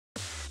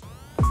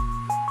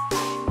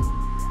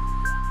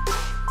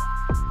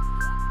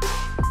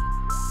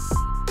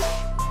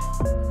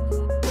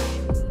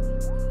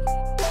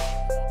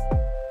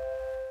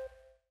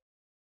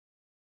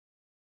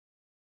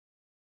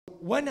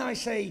when I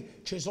say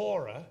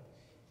Chisora,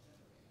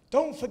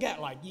 don't forget,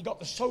 like, you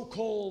got the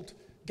so-called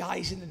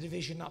guys in the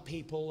division that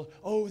people,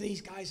 oh, these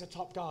guys are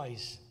top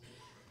guys.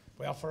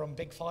 We offer them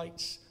big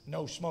fights,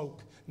 no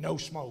smoke, no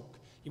smoke.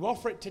 You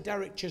offer it to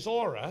Derek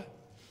Chisora,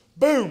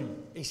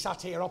 boom, he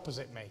sat here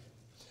opposite me.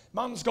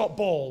 Man's got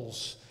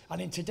balls. And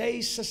in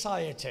today's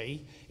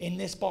society, in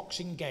this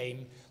boxing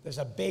game, there's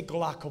a big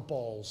lack of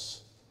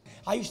balls.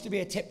 I used to be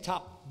a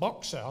tip-tap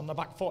boxer on the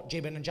back foot,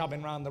 jibbing and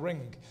jabbing around the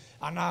ring.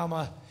 And now I'm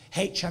a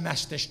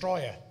HMS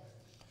destroyer.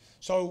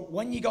 So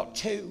when you got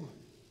two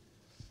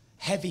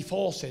heavy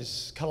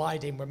forces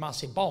colliding with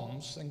massive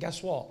bombs, and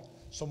guess what?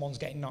 Someone's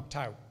getting knocked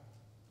out.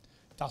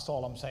 That's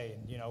all I'm saying,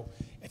 you know.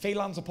 If he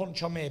lands a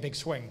punch on me, a big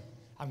swing,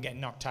 I'm getting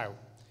knocked out.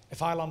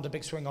 If I land a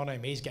big swing on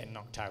him, he's getting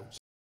knocked out.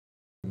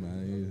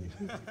 Man,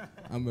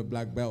 I'm a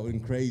black belt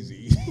and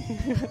crazy.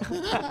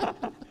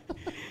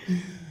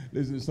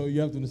 Listen, so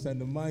you have to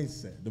understand the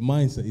mindset. The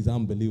mindset is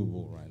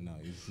unbelievable right now.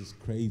 It's just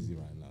crazy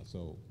right now.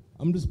 So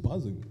I'm just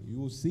buzzing. You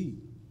will see.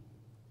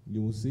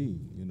 You will see.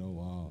 You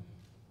know,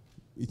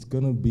 it's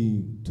gonna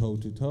be toe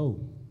to toe.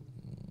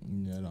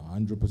 You know,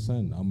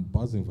 100%. I'm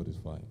buzzing for this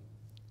fight.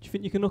 Do you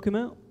think you can knock him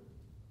out?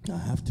 I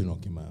have to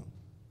knock him out.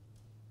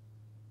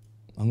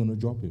 I'm gonna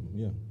drop him.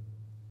 Yeah.